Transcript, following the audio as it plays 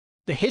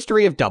The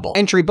history of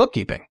double-entry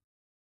bookkeeping.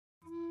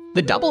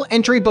 The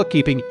double-entry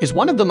bookkeeping is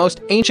one of the most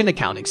ancient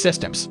accounting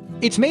systems.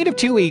 It's made of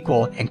two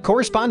equal and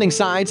corresponding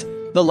sides.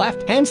 The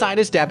left-hand side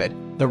is debit,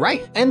 the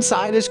right-hand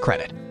side is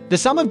credit. The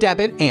sum of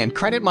debit and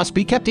credit must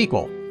be kept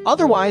equal,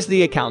 otherwise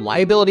the account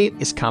liability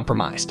is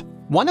compromised.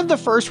 One of the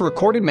first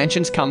recorded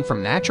mentions come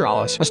from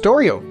Naturalis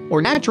Historia,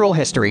 or Natural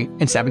History,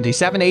 in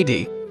 77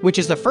 AD, which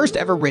is the first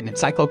ever written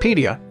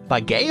encyclopedia by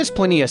Gaius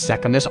Plinius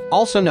Secundus,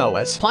 also known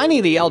as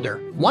Pliny the Elder,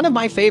 one of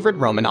my favorite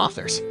Roman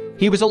authors.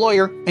 He was a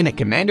lawyer and a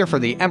commander for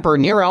the Emperor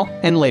Nero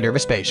and later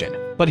Vespasian,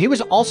 but he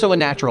was also a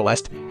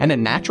naturalist and a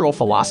natural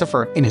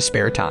philosopher in his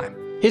spare time.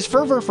 His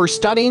fervor for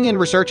studying and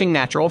researching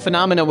natural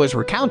phenomena was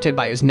recounted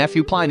by his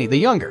nephew Pliny the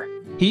Younger.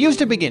 He used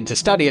to begin to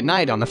study at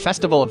night on the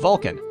festival of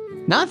Vulcan,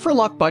 not for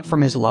luck but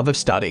from his love of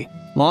study.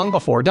 Long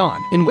before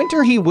dawn, in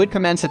winter he would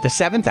commence at the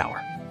 7th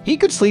hour. He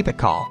could sleep at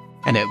call,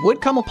 and it would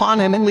come upon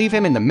him and leave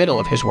him in the middle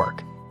of his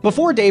work.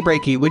 Before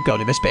daybreak he would go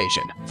to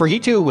Vespasian, for he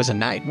too was a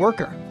night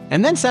worker,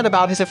 and then set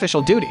about his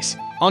official duties.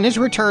 On his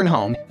return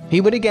home,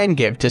 he would again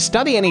give to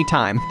study any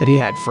time that he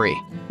had free.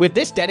 With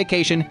this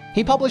dedication,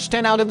 he published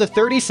 10 out of the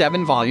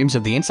 37 volumes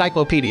of the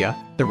encyclopedia.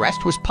 The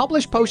rest was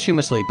published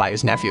posthumously by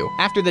his nephew.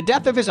 After the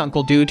death of his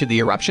uncle due to the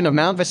eruption of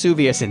Mount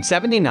Vesuvius in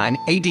 79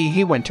 AD,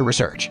 he went to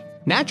research.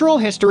 Natural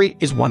history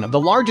is one of the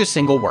largest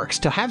single works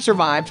to have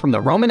survived from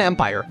the Roman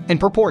Empire and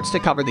purports to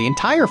cover the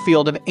entire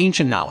field of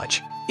ancient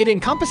knowledge. It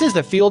encompasses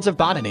the fields of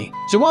botany,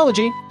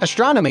 zoology,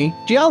 astronomy,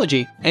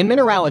 geology, and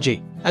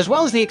mineralogy, as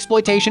well as the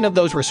exploitation of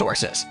those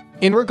resources.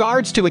 In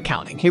regards to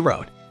accounting, he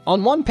wrote,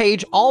 "On one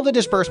page all the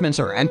disbursements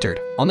are entered,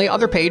 on the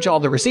other page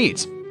all the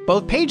receipts.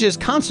 Both pages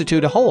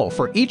constitute a whole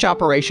for each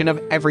operation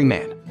of every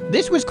man."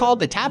 This was called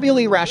the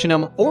Tabulae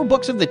Rationum, or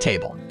Books of the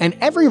Table, and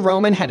every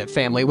Roman head of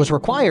family was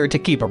required to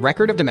keep a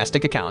record of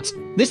domestic accounts.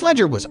 This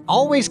ledger was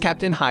always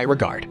kept in high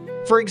regard.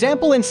 For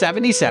example, in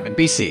 77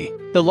 BC,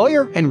 the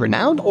lawyer and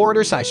renowned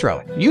orator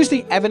Cicero used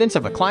the evidence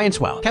of a client's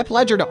well-kept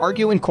ledger to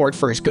argue in court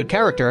for his good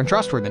character and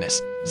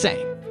trustworthiness,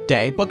 saying,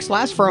 "Day books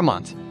last for a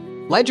month,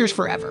 ledgers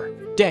forever.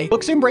 Day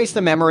books embrace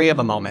the memory of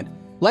a moment.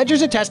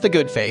 Ledgers attest the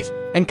good faith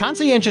and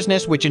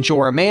conscientiousness which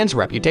ensure a man's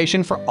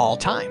reputation for all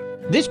time."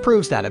 This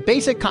proves that a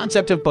basic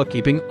concept of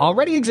bookkeeping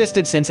already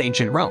existed since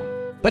ancient Rome.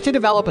 But to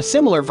develop a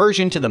similar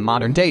version to the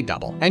modern-day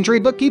double-entry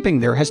bookkeeping,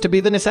 there has to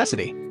be the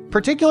necessity.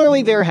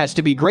 Particularly, there has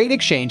to be great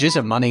exchanges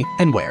of money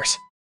and wares.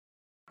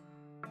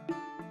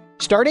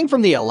 Starting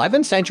from the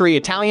 11th century,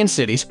 Italian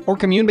cities or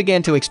commune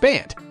began to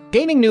expand,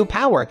 gaining new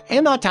power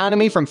and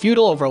autonomy from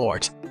feudal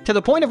overlords, to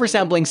the point of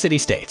resembling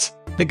city-states.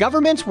 The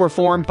governments were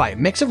formed by a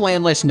mix of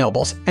landless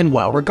nobles and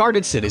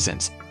well-regarded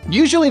citizens,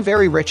 usually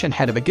very rich and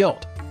head of a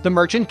guild. The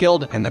Merchant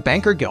Guild and the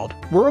Banker Guild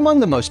were among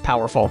the most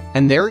powerful,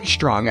 and there is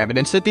strong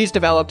evidence that these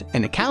developed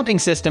an accounting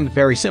system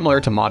very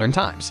similar to modern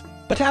times.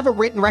 But to have a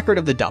written record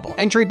of the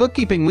double-entry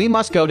bookkeeping, we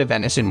must go to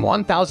Venice in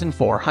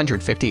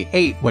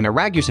 1458, when a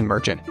Ragusan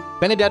merchant,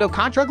 Benedetto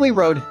Contragli,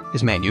 wrote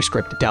his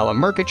manuscript Della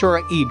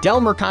Mercatura e del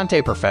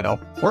Mercante Perfetto,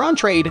 or On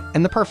Trade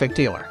and the Perfect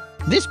Dealer.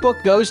 This book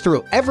goes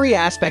through every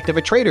aspect of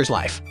a trader's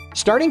life,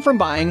 starting from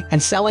buying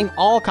and selling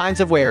all kinds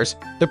of wares,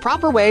 the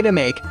proper way to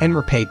make and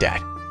repay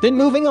debt, then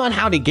moving on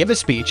how to give a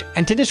speech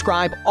and to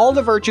describe all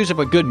the virtues of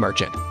a good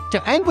merchant,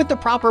 to end with the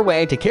proper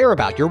way to care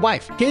about your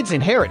wife, kids,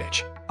 and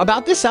heritage.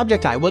 About this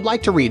subject, I would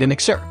like to read an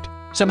excerpt.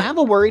 Some have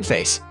a worried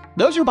face.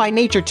 Those are by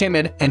nature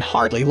timid and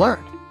hardly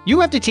learned. You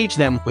have to teach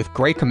them with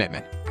great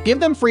commitment. Give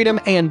them freedom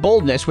and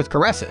boldness with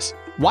caresses.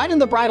 Widen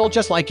the bridle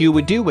just like you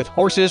would do with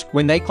horses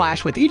when they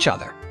clash with each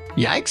other.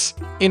 Yikes!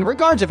 In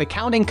regards of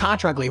accounting,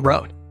 Contragli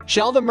wrote,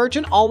 "Shall the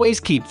merchant always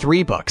keep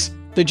 3 books,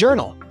 the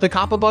journal, the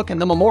copybook, and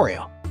the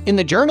memorial? In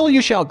the journal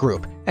you shall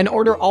group and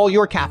order all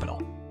your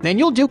capital. Then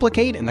you'll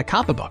duplicate in the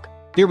copybook.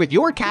 There with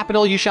your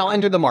capital you shall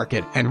enter the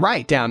market and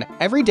write down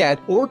every debt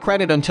or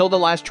credit until the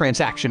last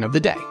transaction of the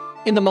day.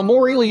 In the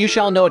memorial you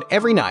shall note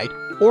every night,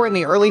 or in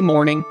the early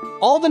morning,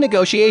 all the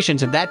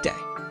negotiations of that day.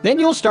 Then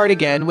you'll start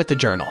again with the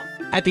journal.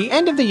 At the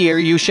end of the year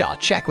you shall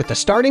check with the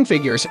starting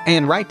figures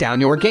and write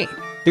down your gain."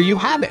 There you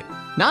have it.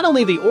 Not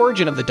only the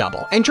origin of the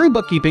double-entry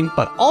bookkeeping,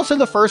 but also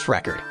the first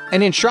record,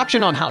 an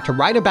instruction on how to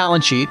write a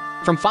balance sheet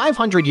from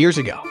 500 years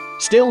ago,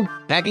 still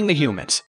nagging the humans.